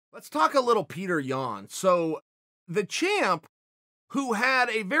Let's talk a little Petr Yan. So, the champ who had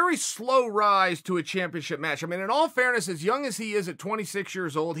a very slow rise to a championship match. I mean, in all fairness, as young as he is at 26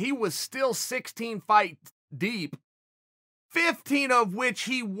 years old, he was still 16 fights deep, 15 of which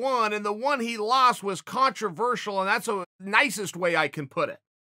he won, and the one he lost was controversial, and that's the nicest way I can put it.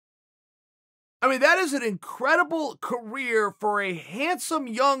 I mean, that is an incredible career for a handsome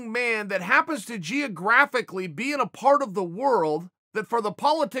young man that happens to geographically be in a part of the world that for the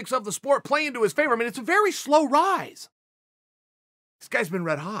politics of the sport play into his favor. I mean, it's a very slow rise. This guy's been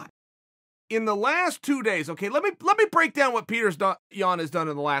red hot. In the last 2 days, okay, let me break down what Petr Yan has done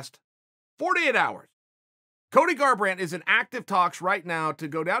in the last 48 hours. Cody Garbrandt is in active talks right now to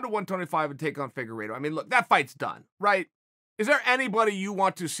go down to 125 and take on Figueiredo. I mean, look, that fight's done, right? Is there anybody you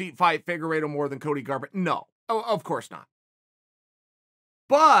want to see fight Figueiredo more than Cody Garbrandt? No, of course not.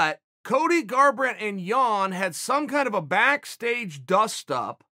 But Cody Garbrandt and Yan had some kind of a backstage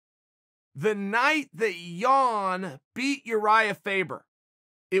dust-up the night that Yan beat Uriah Faber.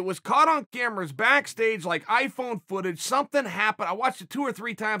 It was caught on cameras backstage like iPhone footage. Something happened. I watched it 2 or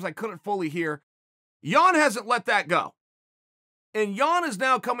 3 times. I couldn't fully hear. Yan hasn't let that go. And Yan is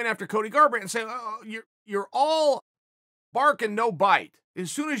now coming after Cody Garbrandt and saying, oh, you're all bark and no bite.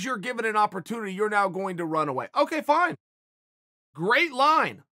 As soon as you're given an opportunity, you're now going to run away. Okay, fine. Great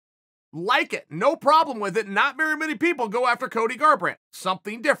line. Like it. No problem with it. Not very many people go after Cody Garbrandt.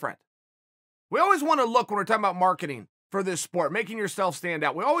 Something different. We always want to look when we're talking about marketing for this sport, making yourself stand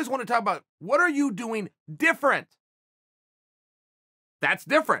out. We always want to talk about what are you doing different? That's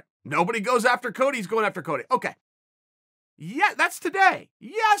different. Nobody goes after Cody. He's going after Cody. Okay. Yeah, that's today.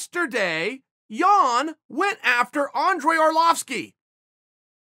 Yesterday, Yan went after Andrei Arlovsky.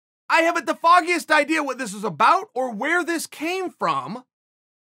 I haven't the foggiest idea what this is about or where this came from,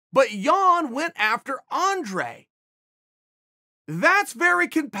 but Yan went after Andrei. That's very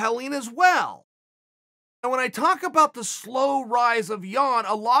compelling as well. And when I talk about the slow rise of Yan,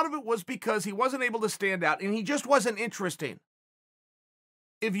 a lot of it was because he wasn't able to stand out and he just wasn't interesting.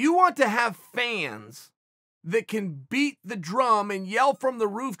 If you want to have fans that can beat the drum and yell from the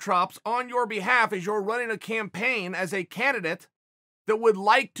rooftops on your behalf as you're running a campaign as a candidate that would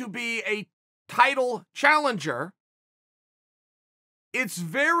like to be a title challenger, it's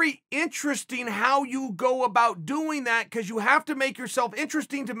very interesting how you go about doing that because you have to make yourself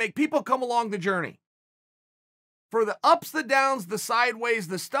interesting to make people come along the journey. For the ups, the downs, the sideways,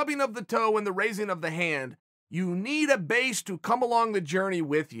 the stubbing of the toe, and the raising of the hand, you need a base to come along the journey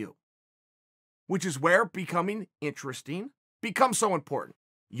with you, which is where becoming interesting becomes so important.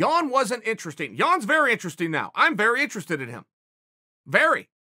 Yan wasn't interesting. Yan's very interesting now. I'm very interested in him. Very.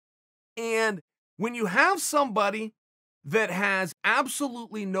 And when you have somebody that has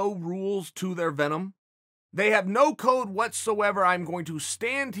absolutely no rules to their venom, they have no code whatsoever, I'm going to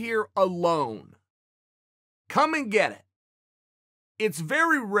stand here alone. Come and get it. It's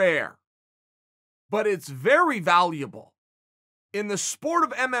very rare, but it's very valuable. In the sport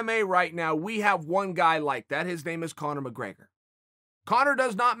of MMA right now, we have one guy like that. His name is Conor McGregor. Conor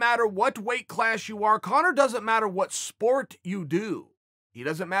does not matter what weight class you are. Conor doesn't matter what sport you do. He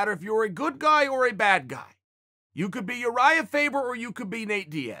doesn't matter if you're a good guy or a bad guy. You could be Uriah Faber or you could be Nate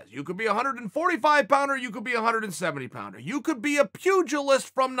Diaz. You could be a 145-pounder, you could be a 170-pounder. You could be a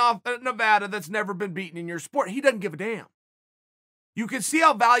pugilist from Nevada that's never been beaten in your sport. He doesn't give a damn. You can see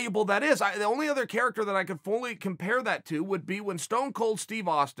how valuable that is. The only other character that I could fully compare that to would be when Stone Cold Steve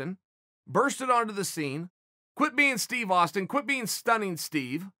Austin bursted onto the scene, quit being Steve Austin, quit being Stunning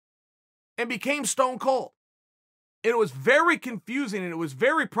Steve, and became Stone Cold. It was very confusing and it was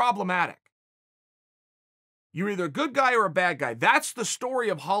very problematic. You're either a good guy or a bad guy. That's the story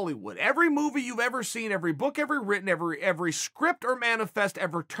of Hollywood. Every movie you've ever seen, every book ever written, every script or manifest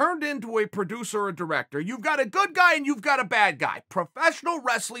ever turned into a producer or director, you've got a good guy and you've got a bad guy. Professional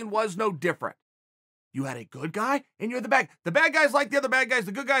wrestling was no different. You had a good guy and you're the bad. The bad guys like the other bad guys.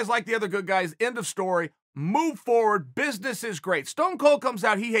 The good guys like the other good guys. End of story. Move forward. Business is great. Stone Cold comes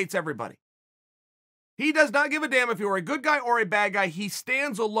out. He hates everybody. He does not give a damn if you're a good guy or a bad guy. He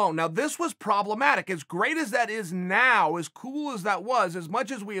stands alone. Now, this was problematic. As great as that is now, as cool as that was, as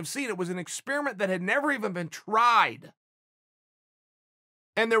much as we have seen, it was an experiment that had never even been tried.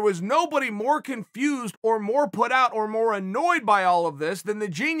 And there was nobody more confused or more put out or more annoyed by all of this than the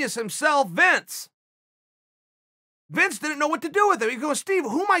genius himself, Vince. Vince didn't know what to do with it. He goes, Steve,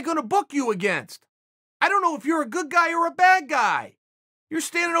 who am I going to book you against? I don't know if you're a good guy or a bad guy. You're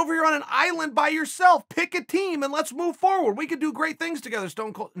standing over here on an island by yourself. Pick a team and let's move forward. We could do great things together,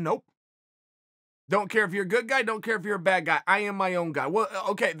 Stone Cold. Nope. Don't care if you're a good guy. Don't care if you're a bad guy. I am my own guy. Well,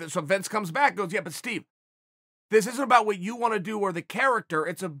 okay, so Vince comes back, goes, yeah, but Steve, This isn't about what you want to do or the character.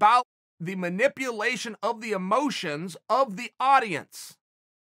 It's about the manipulation of the emotions of the audience.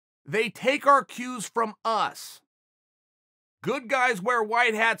 They take our cues from us. Good guys wear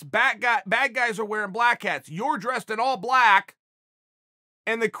white hats, bad guys are wearing black hats. You're dressed in all black,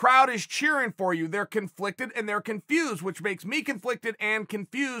 and the crowd is cheering for you. They're conflicted and they're confused, which makes me conflicted and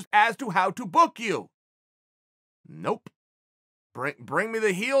confused as to how to book you. Nope. Bring me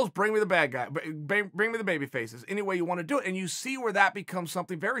the heels, bring me the bad guy, bring me the baby faces, any way you want to do it. And you see where that becomes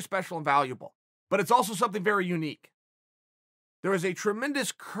something very special and valuable. But it's also something very unique. There is a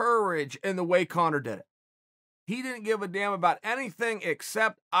tremendous courage in the way Connor did it. He didn't give a damn about anything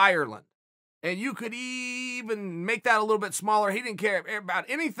except Ireland. And you could even make that a little bit smaller. He didn't care about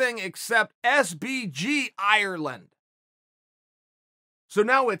anything except SBG Ireland. So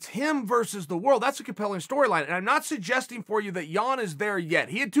now it's him versus the world. That's a compelling storyline. And I'm not suggesting for you that Yan is there yet.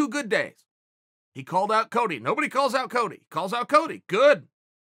 He had 2 good days. He called out Cody. Nobody calls out Cody. He calls out Cody. Good.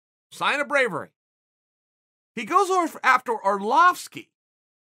 Sign of bravery. He goes over after Arlovsky.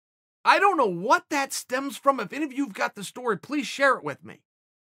 I don't know what that stems from. If any of you have got the story, please share it with me.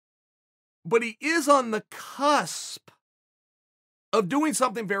 But he is on the cusp of doing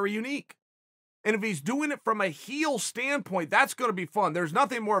something very unique. And if he's doing it from a heel standpoint, that's going to be fun. There's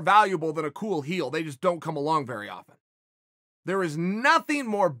nothing more valuable than a cool heel. They just don't come along very often. There is nothing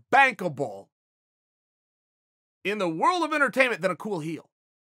more bankable in the world of entertainment than a cool heel.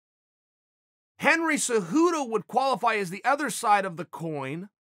 Henry Cejudo would qualify as the other side of the coin,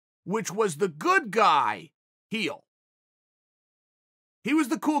 which was the good guy heel. He was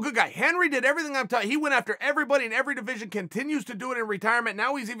the cool good guy. Henry did everything I'm telling you. He went after everybody in every division, continues to do it in retirement.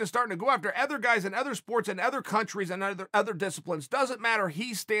 Now he's even starting to go after other guys in other sports and other countries and other disciplines. Doesn't matter.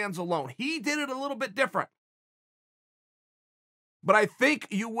 He stands alone. He did it a little bit different. But I think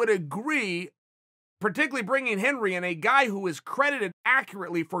you would agree, particularly bringing Henry in, a guy who is credited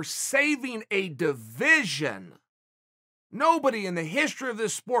accurately for saving a division. Nobody in the history of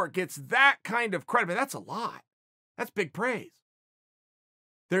this sport gets that kind of credit. That's a lot. That's big praise.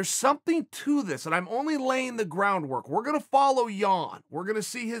 There's something to this, and I'm only laying the groundwork. We're going to follow Yan. We're going to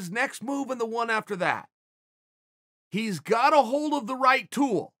see his next move and the one after that. He's got a hold of the right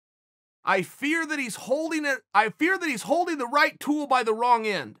tool. I fear that he's holding it. I fear that he's holding the right tool by the wrong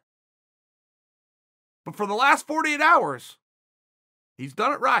end. But for the last 48 hours, he's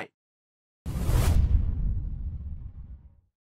done it right.